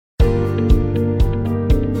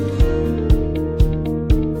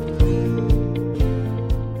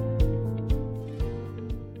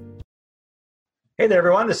Hey there,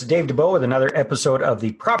 everyone. This is Dave Dubeau with another episode of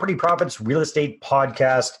the Property Profits Real Estate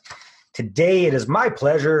Podcast. Today, it is my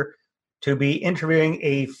pleasure to be interviewing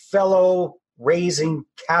a fellow raising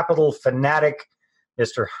capital fanatic,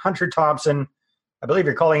 Mr. Hunter Thompson. I believe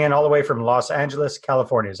you're calling in all the way from Los Angeles,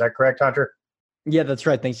 California. Is that correct, Hunter? Yeah, that's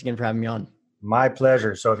right. Thanks again for having me on. My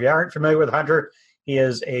pleasure. So if you aren't familiar with Hunter, he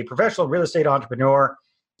is a professional real estate entrepreneur.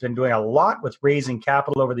 He's been doing a lot with raising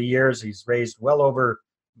capital over the years. He's raised well over,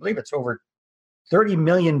 I believe it's over $30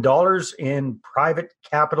 million in private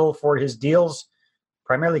capital for his deals,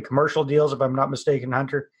 primarily commercial deals, if I'm not mistaken,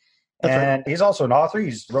 Hunter. That's and right. He's also an author.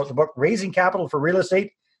 He's wrote the book, Raising Capital for Real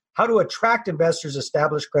Estate, How to Attract Investors,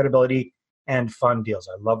 Establish Credibility, and Fund Deals.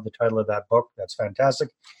 I love the title of that book. That's fantastic.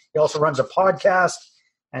 He also runs a podcast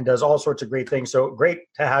and does all sorts of great things. So great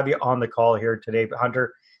to have you on the call here today,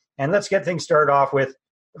 Hunter. And let's get things started off with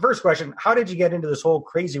the first question. How did you get into this whole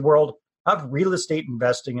crazy world of real estate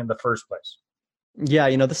investing in the first place?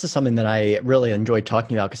 Yeah, this is something that I really enjoy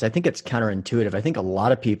talking about because I think it's counterintuitive. I think a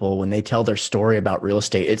lot of people, when they tell their story about real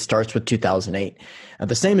estate, it starts with 2008.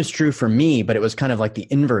 The same is true for me, but it was kind of like the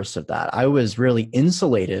inverse of that. I was really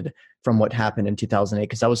insulated from what happened in 2008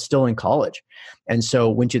 because I was still in college. And so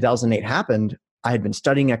when 2008 happened, I had been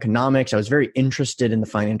studying economics. I was very interested in the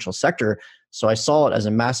financial sector. So I saw it as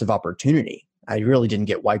a massive opportunity. I really didn't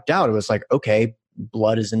get wiped out. It was like, okay,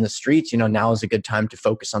 blood is in the streets. Now is a good time to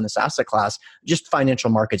focus on this asset class, just financial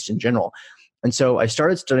markets in general. And so I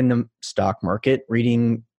started studying the stock market,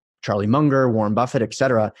 reading Charlie Munger, Warren Buffett, et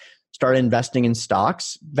cetera, started investing in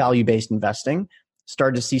stocks, value-based investing,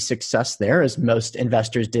 started to see success there as most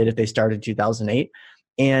investors did if they started in 2008.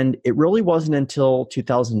 And it really wasn't until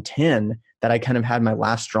 2010 that I kind of had my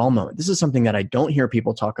last straw moment. This is something that I don't hear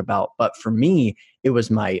people talk about, but for me, it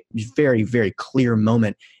was my very, very clear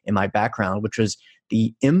moment in my background, which was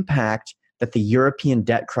the impact that the European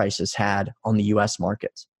debt crisis had on the US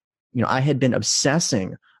markets. I had been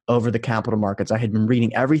obsessing over the capital markets. I had been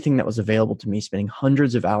reading everything that was available to me, spending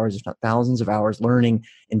hundreds of hours, if not thousands of hours, learning,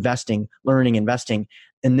 investing.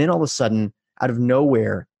 And then all of a sudden, out of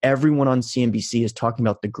nowhere, everyone on CNBC is talking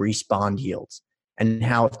about the Greece bond yields and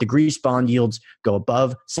how if the Greece bond yields go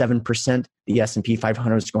above 7%, the S&P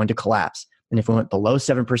 500 is going to collapse. And if it went below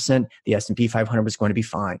 7%, the S&P 500 was going to be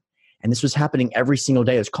fine. And this was happening every single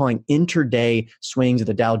day. It was calling intraday swings of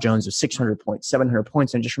the Dow Jones of 600 points, 700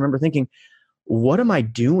 points. And I just remember thinking, what am I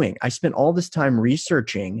doing? I spent all this time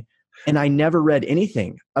researching and I never read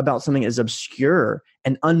anything about something as obscure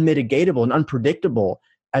and unmitigatable and unpredictable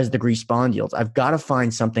as the Greece bond yields. I've got to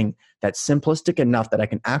find something that's simplistic enough that I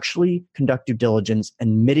can actually conduct due diligence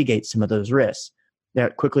and mitigate some of those risks.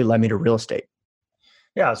 That quickly led me to real estate.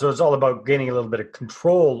 Yeah, so it's all about gaining a little bit of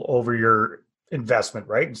control over your investment,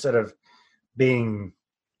 right? Instead of being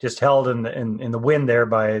just held in the wind there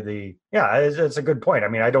by the, yeah, it's a good point. I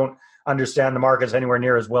mean, I don't understand the markets anywhere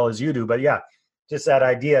near as well as you do, but yeah, just that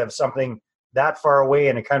idea of something that far away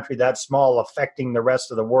in a country that small affecting the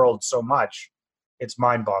rest of the world so much, it's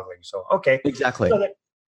mind-boggling. So, okay. Exactly.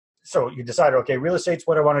 So you decided, okay, real estate's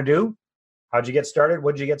what I want to do. How'd you get started?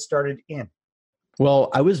 What did you get started in? Well,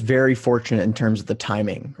 I was very fortunate in terms of the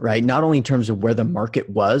timing, right? Not only in terms of where the market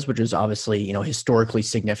was, which is obviously, historically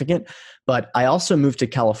significant, but I also moved to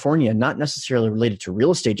California, not necessarily related to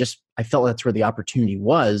real estate, just I felt that's where the opportunity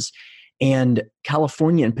was. And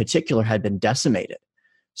California in particular had been decimated.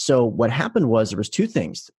 So what happened was there was two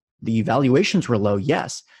things. The valuations were low,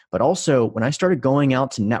 yes, but also when I started going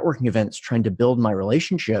out to networking events, trying to build my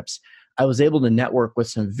relationships, I was able to network with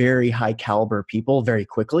some very high caliber people very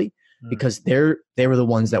quickly because they were the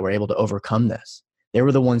ones that were able to overcome this. They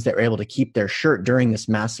were the ones that were able to keep their shirt during this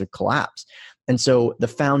massive collapse. And so the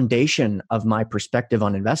foundation of my perspective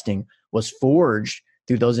on investing was forged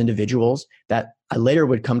through those individuals that I later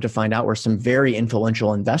would come to find out were some very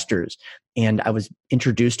influential investors. And I was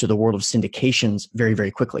introduced to the world of syndications very, very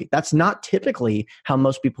quickly. That's not typically how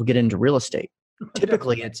most people get into real estate.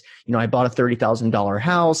 Typically, it's, I bought a $30,000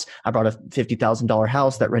 house. I bought a $50,000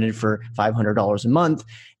 house that rented for $500 a month.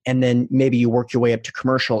 And then maybe you work your way up to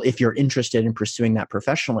commercial if you're interested in pursuing that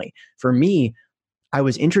professionally. For me, I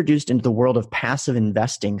was introduced into the world of passive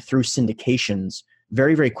investing through syndications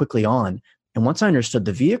very, very quickly on. And once I understood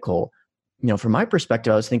the vehicle, from my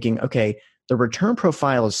perspective, I was thinking, okay, the return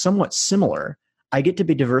profile is somewhat similar. I get to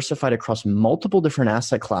be diversified across multiple different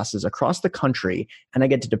asset classes across the country, and I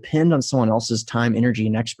get to depend on someone else's time, energy,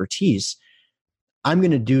 and expertise. I'm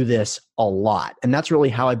going to do this a lot. And that's really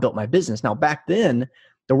how I built my business. Now, back then,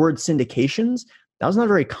 the word syndications, that was not a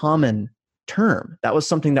very common term. That was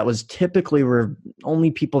something that was typically where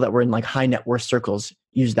only people that were in like high net worth circles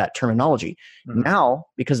use that terminology. Mm-hmm. Now,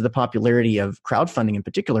 because of the popularity of crowdfunding in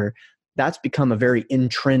particular, that's become a very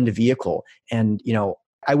in-trend vehicle. And,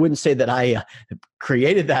 I wouldn't say that I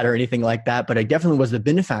created that or anything like that, but I definitely was the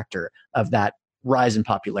benefactor of that rise in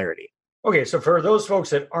popularity. Okay, so for those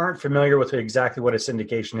folks that aren't familiar with exactly what a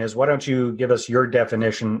syndication is, why don't you give us your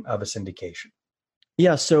definition of a syndication?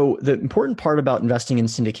 Yeah, so the important part about investing in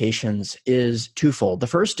syndications is twofold. The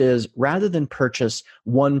first is rather than purchase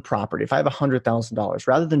one property, if I have $100,000,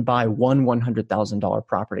 rather than buy one $100,000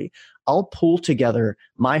 property, I'll pool together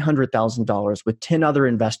my $100,000 with 10 other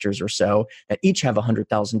investors or so that each have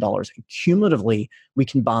 $100,000. And cumulatively, we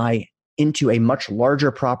can buy into a much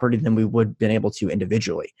larger property than we would have been able to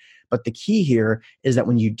individually. But the key here is that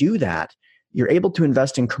when you do that, you're able to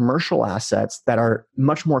invest in commercial assets that are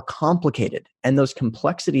much more complicated. And those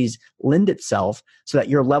complexities lend itself so that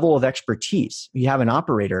your level of expertise, you have an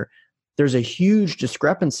operator, there's a huge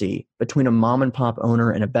discrepancy between a mom and pop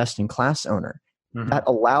owner and a best in class owner. Mm-hmm. That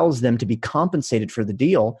allows them to be compensated for the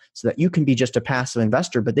deal so that you can be just a passive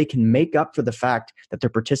investor, but they can make up for the fact that they're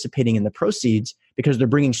participating in the proceeds because they're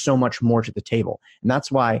bringing so much more to the table. And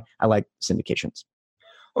that's why I like syndications.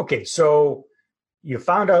 Okay, so you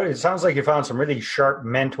found out, it sounds like you found some really sharp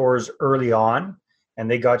mentors early on,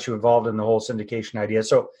 and they got you involved in the whole syndication idea.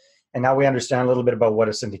 So, and now we understand a little bit about what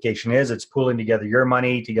a syndication is. It's pooling together your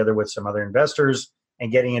money together with some other investors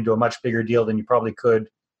and getting into a much bigger deal than you probably could,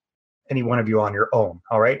 any one of you, on your own.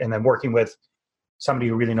 All right. And then working with somebody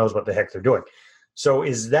who really knows what the heck they're doing. So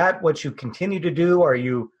is that what you continue to do?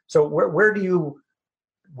 Where do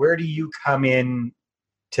you come in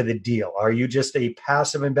to the deal? Are you just a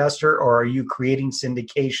passive investor, or are you creating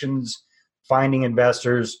syndications, finding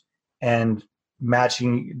investors and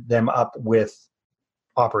matching them up with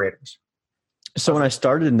operators? So when I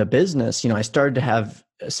started in the business, I started to have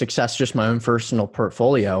success, just my own personal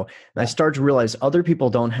portfolio. And I started to realize other people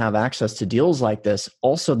don't have access to deals like this.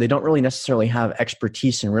 Also, they don't really necessarily have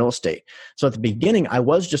expertise in real estate. So at the beginning, I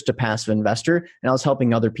was just a passive investor and I was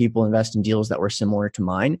helping other people invest in deals that were similar to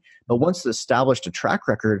mine. But once I established a track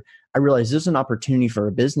record, I realized there's an opportunity for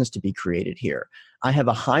a business to be created here. I have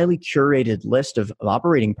a highly curated list of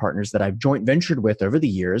operating partners that I've joint ventured with over the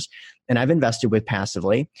years, and I've invested with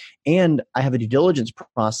passively. And I have a due diligence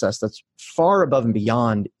process that's far above and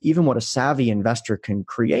beyond even what a savvy investor can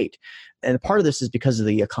create. And part of this is because of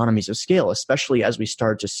the economies of scale, especially as we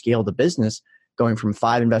start to scale the business, going from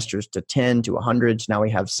 5 investors to 10 to 100 to now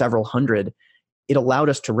we have several hundred. It allowed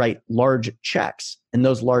us to write large checks, and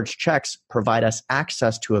those large checks provide us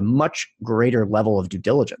access to a much greater level of due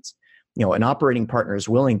diligence. An operating partner is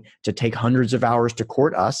willing to take hundreds of hours to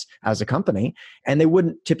court us as a company, and they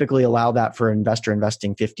wouldn't typically allow that for an investor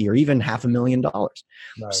investing $50,000 or even $500,000.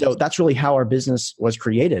 Nice. So that's really how our business was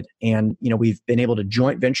created. And, we've been able to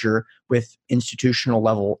joint venture with institutional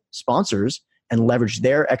level sponsors and leverage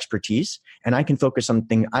their expertise. And I can focus on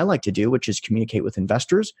something I like to do, which is communicate with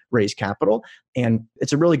investors, raise capital. And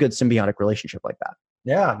it's a really good symbiotic relationship like that.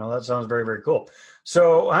 Yeah, no, that sounds very, very cool.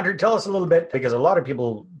 So Hunter, tell us a little bit, because a lot of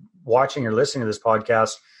people watching or listening to this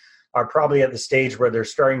podcast are probably at the stage where they're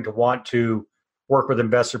starting to want to work with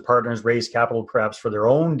investor partners, raise capital perhaps for their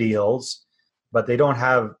own deals, but they don't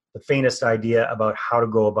have the faintest idea about how to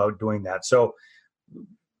go about doing that. So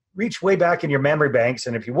reach way back in your memory banks,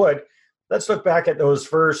 and if you would, let's look back at those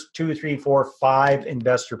first 2, 3, 4, 5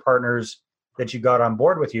 investor partners that you got on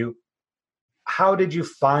board with you. How did you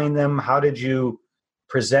find them? How did you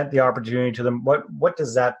present the opportunity to them? What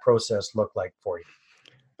does that process look like for you?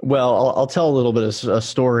 Well, I'll tell a little bit of a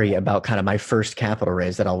story about kind of my first capital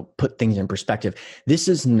raise that'll put things in perspective. This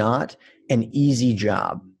is not an easy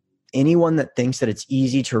job. Anyone that thinks that it's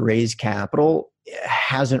easy to raise capital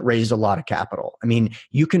hasn't raised a lot of capital. I mean,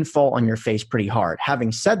 you can fall on your face pretty hard.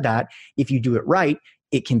 Having said that, if you do it right,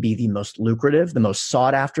 it can be the most lucrative, the most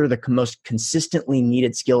sought after, the most consistently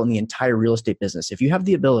needed skill in the entire real estate business. If you have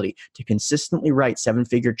the ability to consistently write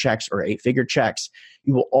 7-figure checks or 8-figure checks,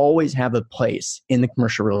 you will always have a place in the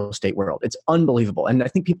commercial real estate world. It's unbelievable. And I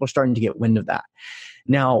think people are starting to get wind of that.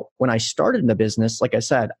 Now, when I started in the business, like I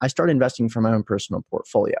said, I started investing from my own personal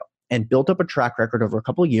portfolio and built up a track record over a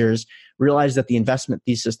couple of years, realized that the investment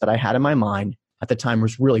thesis that I had in my mind at the time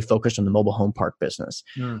was really focused on the mobile home park business.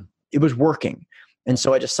 It was working. And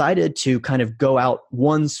so I decided to kind of go out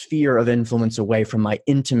one sphere of influence away from my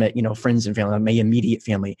intimate, friends and family, my immediate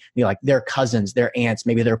family, like their cousins, their aunts,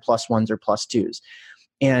 maybe their +1s or +2s.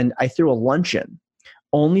 And I threw a luncheon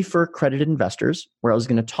only for accredited investors where I was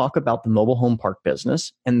going to talk about the mobile home park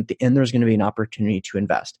business, and at the end there's going to be an opportunity to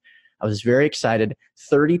invest. I was very excited.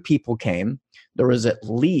 30 people came. There was at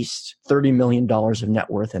least $30 million of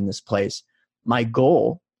net worth in this place. My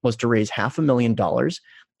goal was to raise $500,000.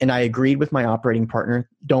 And I agreed with my operating partner,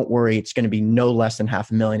 don't worry, it's going to be no less than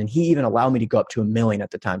 $500,000. And he even allowed me to go up to $1 million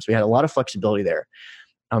at the time. So we had a lot of flexibility there.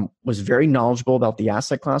 Was very knowledgeable about the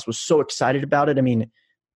asset class, was so excited about it. I mean,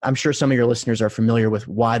 I'm sure some of your listeners are familiar with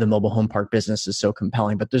why the mobile home park business is so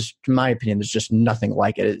compelling, but in my opinion, there's just nothing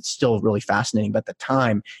like it. It's still really fascinating, but at the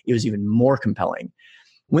time, it was even more compelling.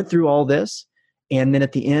 Went through all this, and then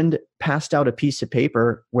at the end, passed out a piece of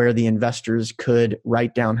paper where the investors could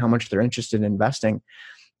write down how much they're interested in investing,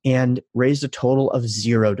 and raised a total of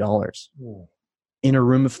 $0 in a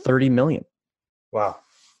room of 30 million. Wow.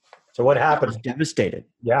 So what happened? I was devastated.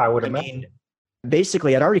 Yeah, I would imagine.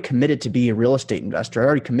 Basically, I'd already committed to be a real estate investor. I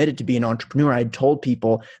already committed to be an entrepreneur. I had told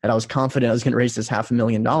people that I was confident I was going to raise this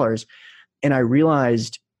 $500,000. And I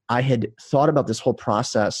realized I had thought about this whole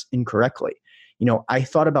process incorrectly. I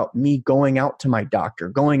thought about me going out to my doctor,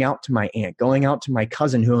 going out to my aunt, going out to my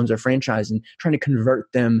cousin who owns a franchise and trying to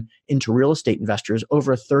convert them into real estate investors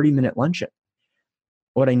over a 30-minute luncheon.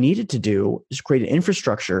 What I needed to do is create an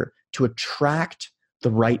infrastructure to attract the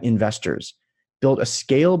right investors, build a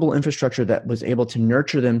scalable infrastructure that was able to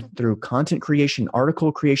nurture them through content creation,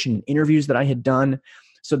 article creation, interviews that I had done,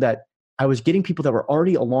 so that I was getting people that were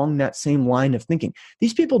already along that same line of thinking.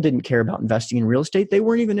 These people didn't care about investing in real estate. They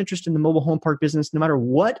weren't even interested in the mobile home park business, no matter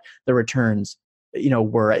what the returns,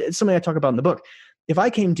 were. It's something I talk about in the book. If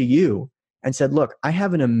I came to you and said, look, I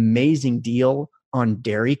have an amazing deal on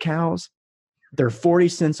dairy cows. They're 40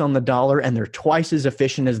 cents on the dollar and they're twice as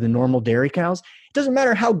efficient as the normal dairy cows. It doesn't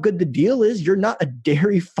matter how good the deal is. You're not a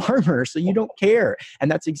dairy farmer, so you don't care.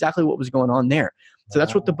 And that's exactly what was going on there. So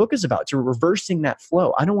that's what the book is about. It's reversing that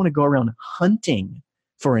flow. I don't want to go around hunting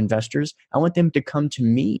for investors. I want them to come to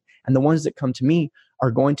me. And the ones that come to me are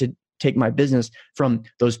going to take my business from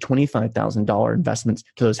those $25,000 investments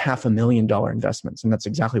to those $500,000 investments. And that's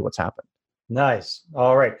exactly what's happened. Nice.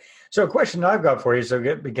 All right. So a question I've got for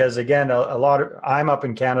you. Because again, I'm up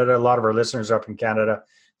in Canada. A lot of our listeners are up in Canada.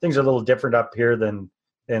 Things are a little different up here than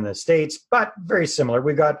in the States, but very similar.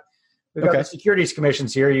 We've got the securities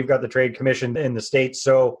commissions here. You've got the trade commission in the States.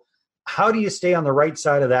 So how do you stay on the right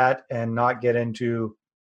side of that and not get into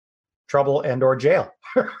trouble and or jail?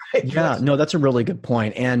 Right? Yeah, no, that's a really good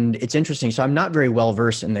point. And it's interesting. So I'm not very well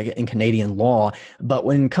versed in Canadian law, but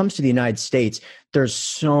when it comes to the United States, there's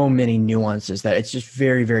so many nuances that it's just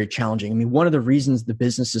very, very challenging. I mean, one of the reasons the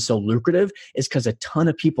business is so lucrative is because a ton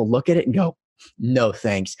of people look at it and go, no,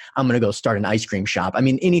 thanks. I'm going to go start an ice cream shop. I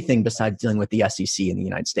mean, anything besides dealing with the SEC in the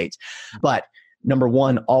United States. But number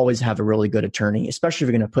one, always have a really good attorney, especially if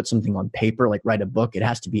you're going to put something on paper, like write a book. It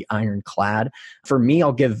has to be ironclad. For me,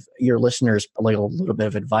 I'll give your listeners a little bit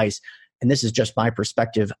of advice. And this is just my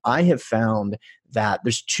perspective. I have found that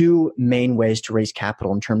there's two main ways to raise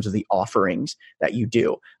capital in terms of the offerings that you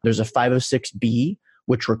do. There's a 506B,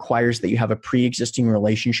 which requires that you have a pre-existing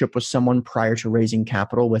relationship with someone prior to raising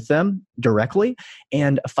capital with them directly,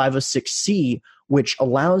 and a 506C, which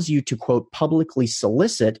allows you to, quote, publicly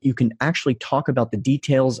solicit. You can actually talk about the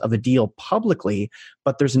details of a deal publicly,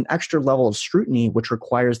 but there's an extra level of scrutiny which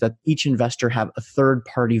requires that each investor have a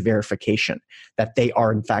third-party verification that they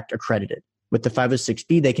are, in fact, accredited. With the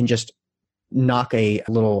 506B, they can just knock a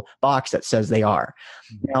little box that says they are.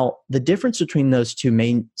 Now, the difference between those two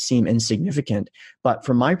may seem insignificant, but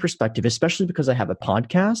from my perspective, especially because I have a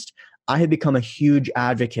podcast, I have become a huge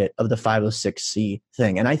advocate of the 506C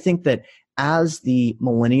thing. And I think that as the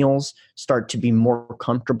millennials start to be more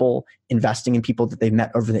comfortable investing in people that they've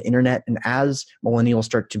met over the internet, and as millennials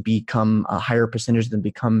start to become a higher percentage of them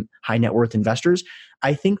become high net worth investors,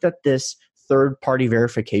 I think that this third-party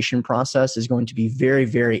verification process is going to be very,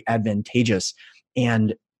 very advantageous.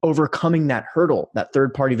 And overcoming that hurdle, that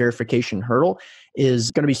third-party verification hurdle,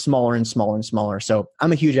 is going to be smaller and smaller and smaller. So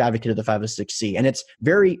I'm a huge advocate of the 506C, and it's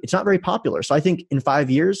not very popular. So I think in 5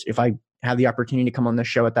 years, if I have the opportunity to come on this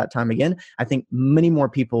show at that time again, I think many more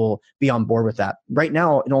people will be on board with that. Right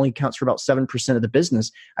now, it only accounts for about 7% of the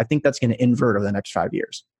business. I think that's going to invert over the next 5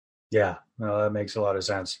 years. Yeah, well, that makes a lot of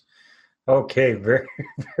sense. Okay, very,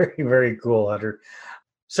 very, very cool, Hunter.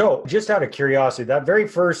 So just out of curiosity, that very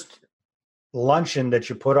first luncheon that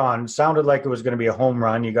you put on sounded like it was going to be a home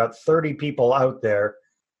run. You got 30 people out there.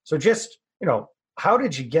 So just, how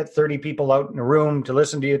did you get 30 people out in a room to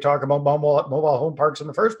listen to you talk about mobile home parks in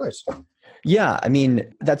the first place? Yeah, I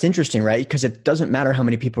mean, that's interesting, right? Because it doesn't matter how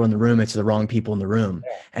many people are in the room, it's the wrong people in the room.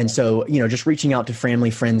 And so, just reaching out to family,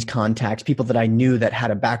 friends, contacts, people that I knew that had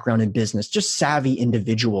a background in business, just savvy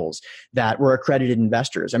individuals that were accredited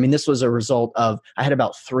investors. I mean, this was a result of, I had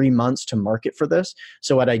about 3 months to market for this.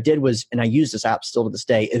 So what I did was, and I use this app still to this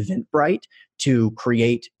day, Eventbrite, to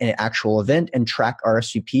create an actual event and track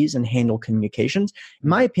RSVPs and handle communications. In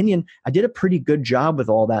my opinion, I did a pretty good job with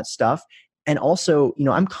all that stuff. And also,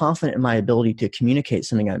 I'm confident in my ability to communicate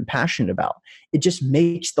something I'm passionate about. It just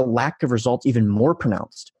makes the lack of results even more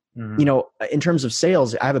pronounced. Mm-hmm. In terms of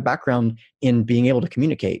sales, I have a background in being able to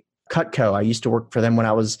communicate. Cutco, I used to work for them when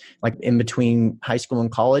I was like in between high school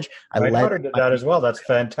and college. I did that as well. That's a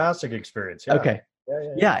fantastic experience. Yeah. Okay.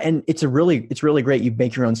 Yeah. And it's really great. You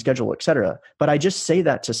make your own schedule, et cetera. But I just say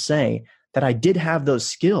that to say that I did have those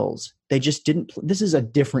skills. They just didn't. This is a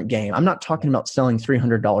different game. I'm not talking about selling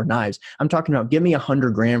 $300 knives. I'm talking about give me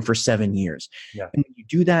 $100,000 for 7 years. Yeah. And when you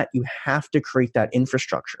do that, you have to create that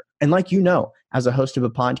infrastructure. And like, as a host of a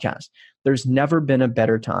podcast, there's never been a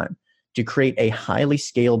better time to create a highly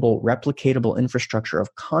scalable, replicatable infrastructure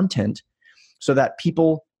of content so that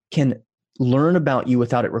people can learn about you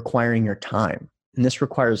without it requiring your time. And this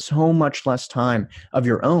requires so much less time of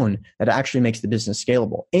your own that it actually makes the business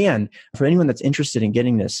scalable. And for anyone that's interested in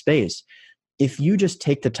getting this space, if you just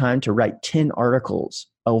take the time to write 10 articles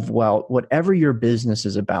of, whatever your business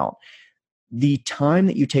is about, the time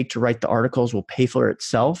that you take to write the articles will pay for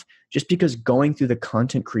itself, just because going through the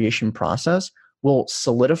content creation process will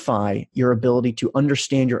solidify your ability to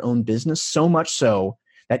understand your own business so much so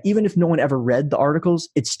that even if no one ever read the articles,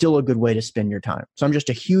 it's still a good way to spend your time. So I'm just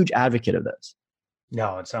a huge advocate of this.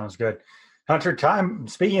 No, it sounds good. Hunter,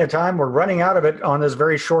 speaking of time, we're running out of it on this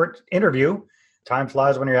very short interview. Time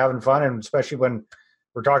flies when you're having fun, and especially when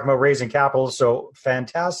we're talking about raising capital. So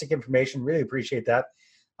fantastic information. Really appreciate that.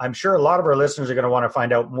 I'm sure a lot of our listeners are going to want to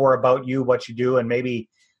find out more about you, what you do, and maybe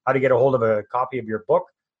how to get a hold of a copy of your book.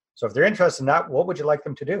 So if they're interested in that, what would you like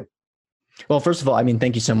them to do? Well, first of all,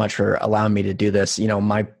 thank you so much for allowing me to do this.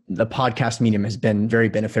 The podcast medium has been very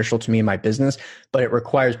beneficial to me in my business, but it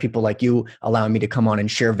requires people like you allowing me to come on and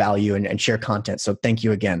share value and share content. So thank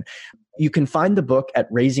you again. You can find the book at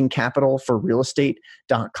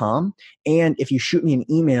raisingcapitalforrealestate.com. And if you shoot me an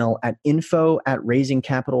email at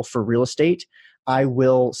info@raisingcapitalforrealestate, I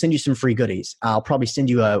will send you some free goodies. I'll probably send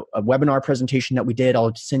you a webinar presentation that we did.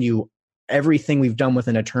 I'll send you everything we've done with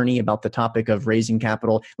an attorney about the topic of raising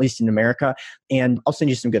capital, at least in America. And I'll send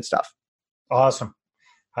you some good stuff. Awesome.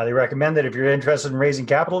 Highly recommend that if you're interested in raising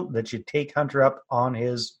capital, that you take Hunter up on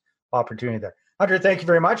his opportunity there. Hunter, thank you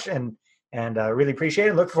very much. And really appreciate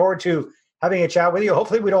it. Look forward to having a chat with you.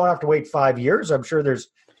 Hopefully we don't have to wait 5 years. I'm sure there's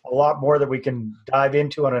a lot more that we can dive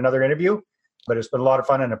into on another interview, but it's been a lot of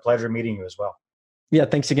fun and a pleasure meeting you as well. Yeah.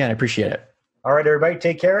 Thanks again. I appreciate it. All right, everybody,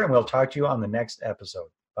 take care, and we'll talk to you on the next episode.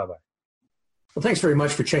 Bye-bye. Well, thanks very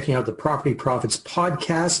much for checking out the Property Profits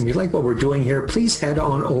Podcast. If you like what we're doing here, please head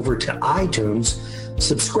on over to iTunes,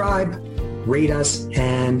 subscribe, rate us,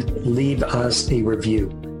 and leave us a review.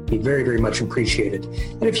 Be very, very much appreciated.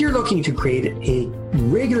 And if you're looking to create a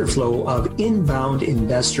regular flow of inbound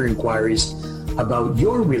investor inquiries about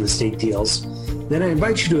your real estate deals, then I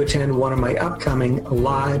invite you to attend one of my upcoming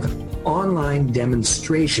live online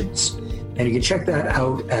demonstrations. And you can check that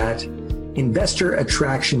out at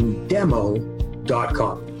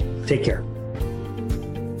investorattractiondemo.com. Take care.